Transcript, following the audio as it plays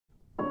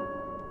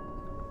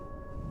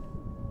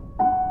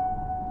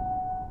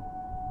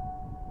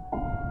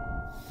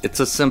It's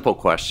a simple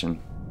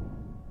question.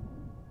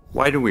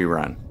 Why do we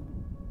run?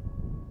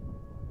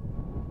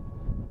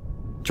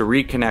 To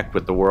reconnect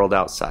with the world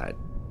outside.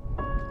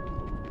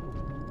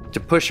 To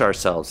push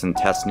ourselves and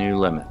test new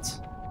limits.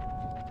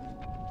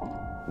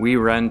 We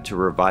run to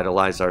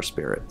revitalize our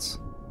spirits.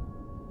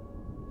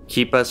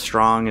 Keep us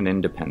strong and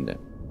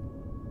independent.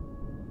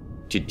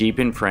 To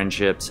deepen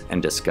friendships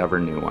and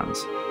discover new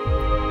ones.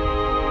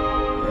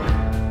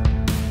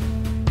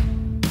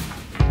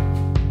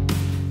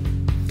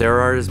 There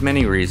are as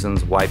many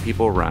reasons why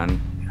people run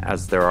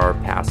as there are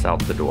paths out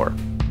the door.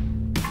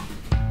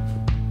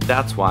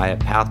 That's why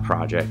at Path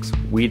Projects,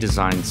 we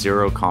design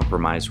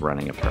zero-compromise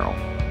running apparel.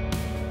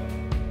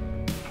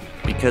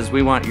 Because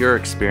we want your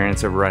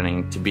experience of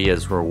running to be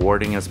as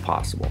rewarding as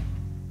possible.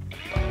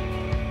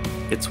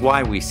 It's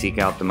why we seek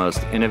out the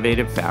most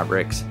innovative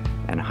fabrics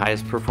and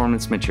highest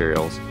performance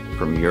materials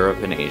from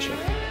Europe and Asia.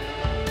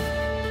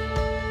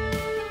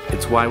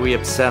 It's why we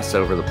obsess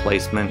over the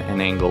placement and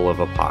angle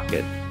of a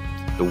pocket,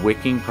 the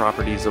wicking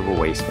properties of a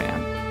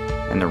waistband,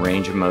 and the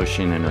range of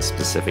motion in a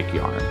specific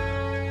yarn.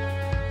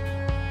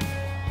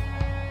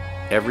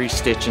 Every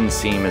stitch and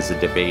seam is a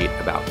debate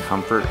about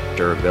comfort,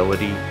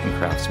 durability, and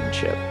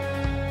craftsmanship.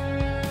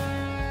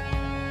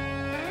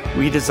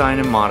 We design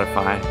and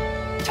modify,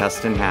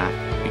 test and hack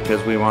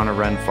because we want to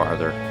run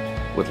farther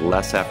with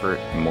less effort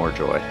and more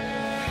joy.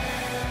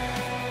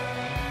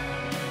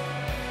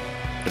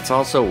 It's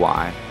also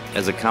why,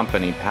 as a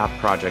company, Path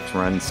Projects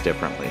runs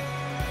differently.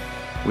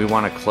 We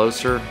want a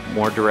closer,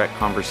 more direct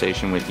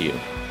conversation with you,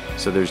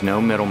 so there's no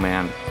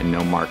middleman and no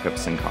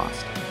markups in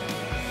cost.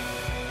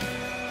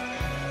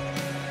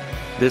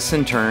 This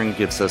in turn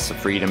gives us the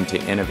freedom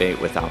to innovate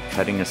without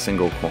cutting a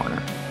single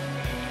corner.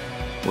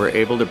 We're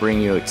able to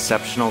bring you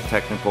exceptional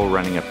technical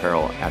running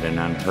apparel at an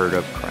unheard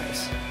of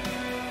price.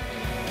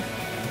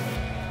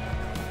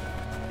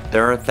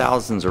 There are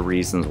thousands of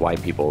reasons why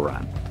people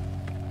run.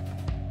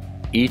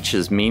 Each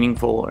as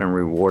meaningful and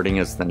rewarding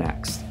as the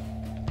next.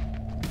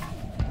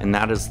 And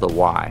that is the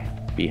why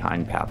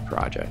behind Path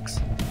Projects.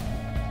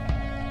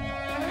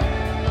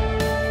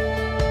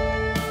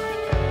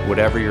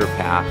 Whatever your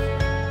path,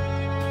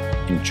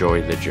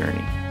 enjoy the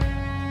journey.